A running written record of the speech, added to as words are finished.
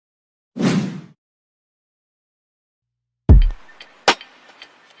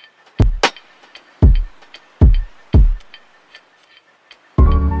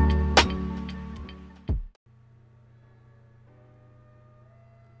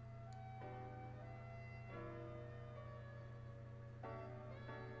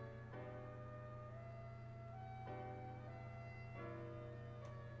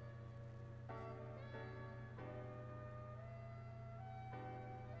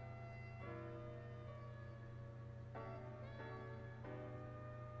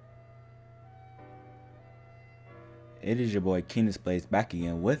It is your boy King Displays back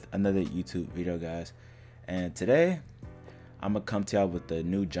again with another YouTube video, guys. And today I'm gonna come to y'all with the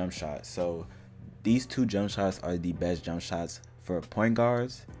new jump shot. So these two jump shots are the best jump shots for point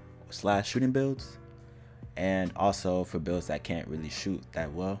guards / shooting builds, and also for builds that can't really shoot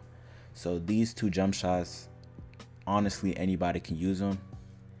that well. So these two jump shots, honestly, anybody can use them,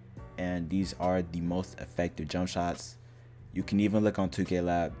 and these are the most effective jump shots. You can even look on 2K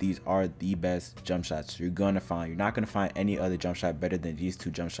Lab. These are the best jump shots you're gonna find. You're not gonna find any other jump shot better than these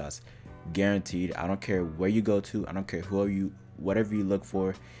two jump shots, guaranteed. I don't care where you go to, I don't care who you, whatever you look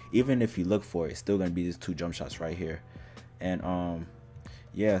for, even if you look for it, it's still gonna be these two jump shots right here. And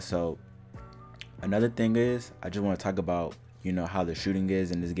yeah, so another thing is, I just want to talk about, you know, how the shooting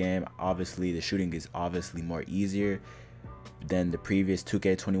is in this game. Obviously the shooting is obviously more easier than the previous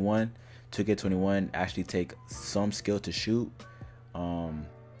 2K21. 2K21 actually take some skill to shoot,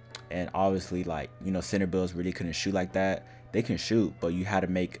 and obviously, like, you know, center builds really couldn't shoot like that. They can shoot, but you had to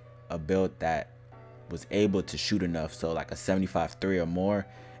make a build that was able to shoot enough, so like a 75-3 or more,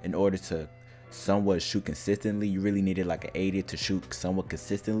 in order to somewhat shoot consistently. You really needed like an 80 to shoot somewhat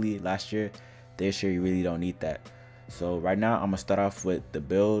consistently last year. This year you really don't need that. So right now I'm gonna start off with the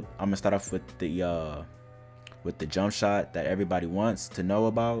build. I'm gonna start off with the jump shot that everybody wants to know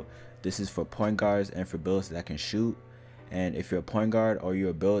about. This is for point guards and for builds that can shoot. And if you're a point guard or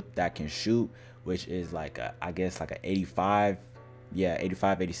you're a build that can shoot, which is like a, I guess like a 85, yeah,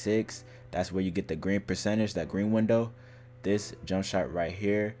 85, 86, that's where you get the green percentage, that green window. This jump shot right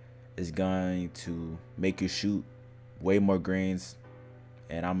here is going to make you shoot way more greens,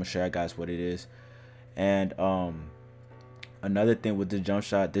 and I'm gonna show you guys what it is. And another thing with this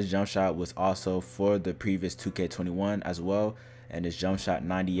jump shot was also for the previous 2K21 as well, and it's jump shot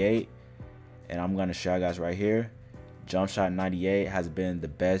 98, and I'm gonna show you guys right here. Jump shot 98 has been the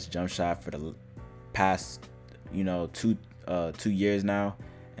best jump shot for the past, you know, two years now,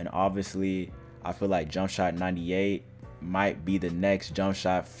 and obviously I feel like jump shot 98 might be the next jump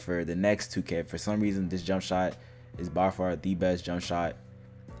shot for the next 2K. For some reason, this jump shot is by far the best jump shot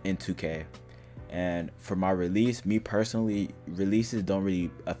in 2K. And for my release, me personally, releases don't really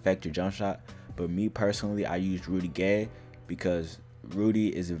affect your jump shot, but me personally, I use Rudy Gay because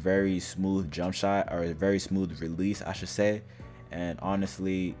Rudy is a very smooth jump shot, or a very smooth release, I should say. And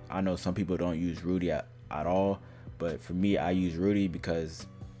honestly, I know some people don't use Rudy at all, but for me, I use Rudy because,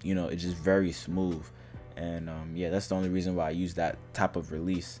 you know, it's just very smooth. And yeah, that's the only reason why I use that type of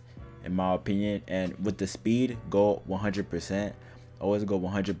release, in my opinion. And with the speed, go 100%. Always go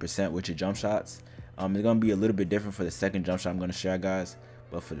 100% with your jump shots. It's gonna be a little bit different for the second jump shot I'm gonna share, guys.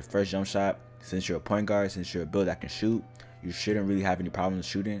 But for the first jump shot, since you're a point guard, since you're a build that can shoot, you shouldn't really have any problems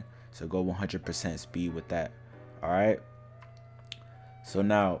shooting. So go 100% speed with that. All right. So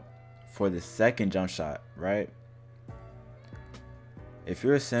now for the second jump shot, right? If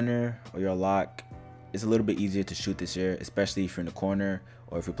you're a center or you're a lock, it's a little bit easier to shoot this year, especially if you're in the corner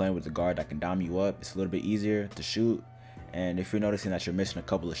or if you're playing with a guard that can dime you up. It's a little bit easier to shoot. And if you're noticing that you're missing a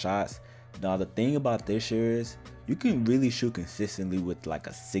couple of shots, now the thing about this year is you can really shoot consistently with like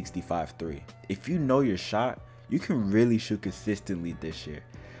a 65-3. If you know your shot, you can really shoot consistently this year.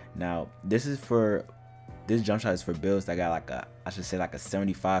 Now this jump shot is for builds that got like a, I should say like a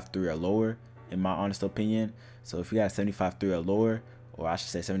 75-3 or lower, in my honest opinion. So if you got a 75-3 or lower, or I should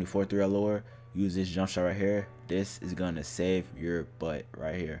say 74-3 or lower, use this jump shot right here. This is gonna save your butt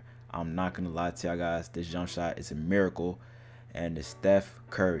right here. I'm not gonna lie to y'all guys, this jump shot is a miracle. And it's Steph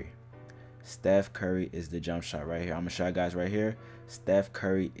Curry. Steph Curry is the jump shot right here. I'm gonna show you guys right here. Steph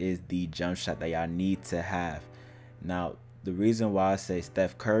Curry is the jump shot that y'all need to have. Now the reason why I say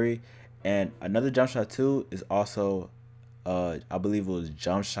Steph Curry, and another jump shot too, is also I believe it was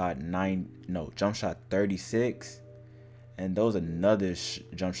jump shot 36, and there was another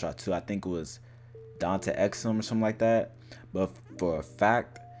jump shot too. I think it was Dante Exum or something like that. But for a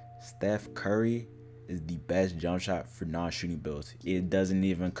fact, Steph Curry is the best jump shot for non-shooting builds. It doesn't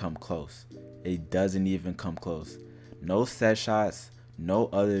even come close. It doesn't even come close. No set shots, no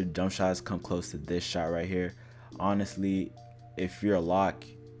other jump shots come close to this shot right here. Honestly, if you're a lock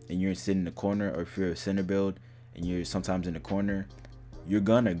and you're sitting in the corner, or if you're a center build and you're sometimes in the corner, you're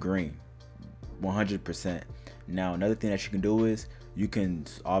gonna green 100%. Now another thing that you can do is, you can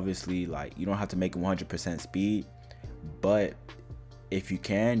obviously, like, you don't have to make it 100% speed, but if you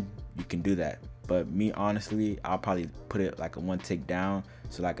can do that. But me, honestly, I'll probably put it like a one tick down,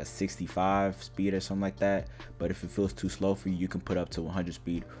 so like a 65 speed or something like that. But if it feels too slow for you, you can put up to 100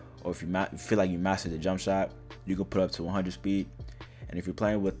 speed. Or if you feel like you mastered the jump shot, you can put up to 100 speed. And if you're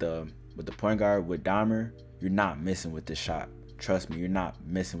playing with the point guard with Dahmer, you're not missing with this shot. Trust me, you're not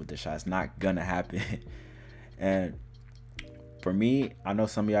missing with this shot. It's not gonna happen. And for me, I know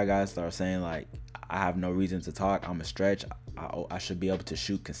some of y'all guys are saying like I have no reason to talk. I'm a stretch. I should be able to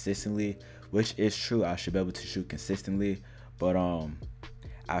shoot consistently, which is true. I should be able to shoot consistently, but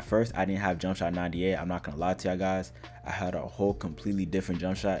at first I didn't have jump shot 98. I'm not gonna lie to y'all guys. I had a whole completely different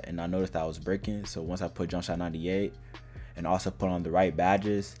jump shot, and I noticed that I was breaking. So once I put jump shot 98 and also put on the right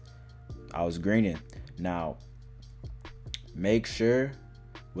badges, I was greening. Now, make sure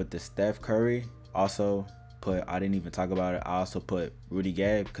with the Steph Curry, also put, I didn't even talk about it, I also put Rudy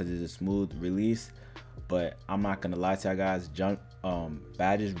Gay because it's a smooth release. But I'm not gonna lie to y'all guys,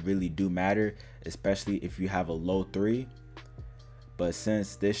 badges really do matter, especially if you have a low 3. But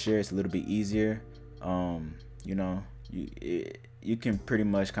since this year it's a little bit easier, you know, you can pretty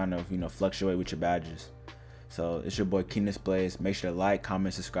much kind of, you know, fluctuate with your badges. So it's your boy King Displays. Make sure to like,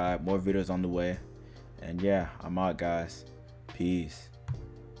 comment, subscribe. More videos on the way. And yeah, I'm out, guys. Peace.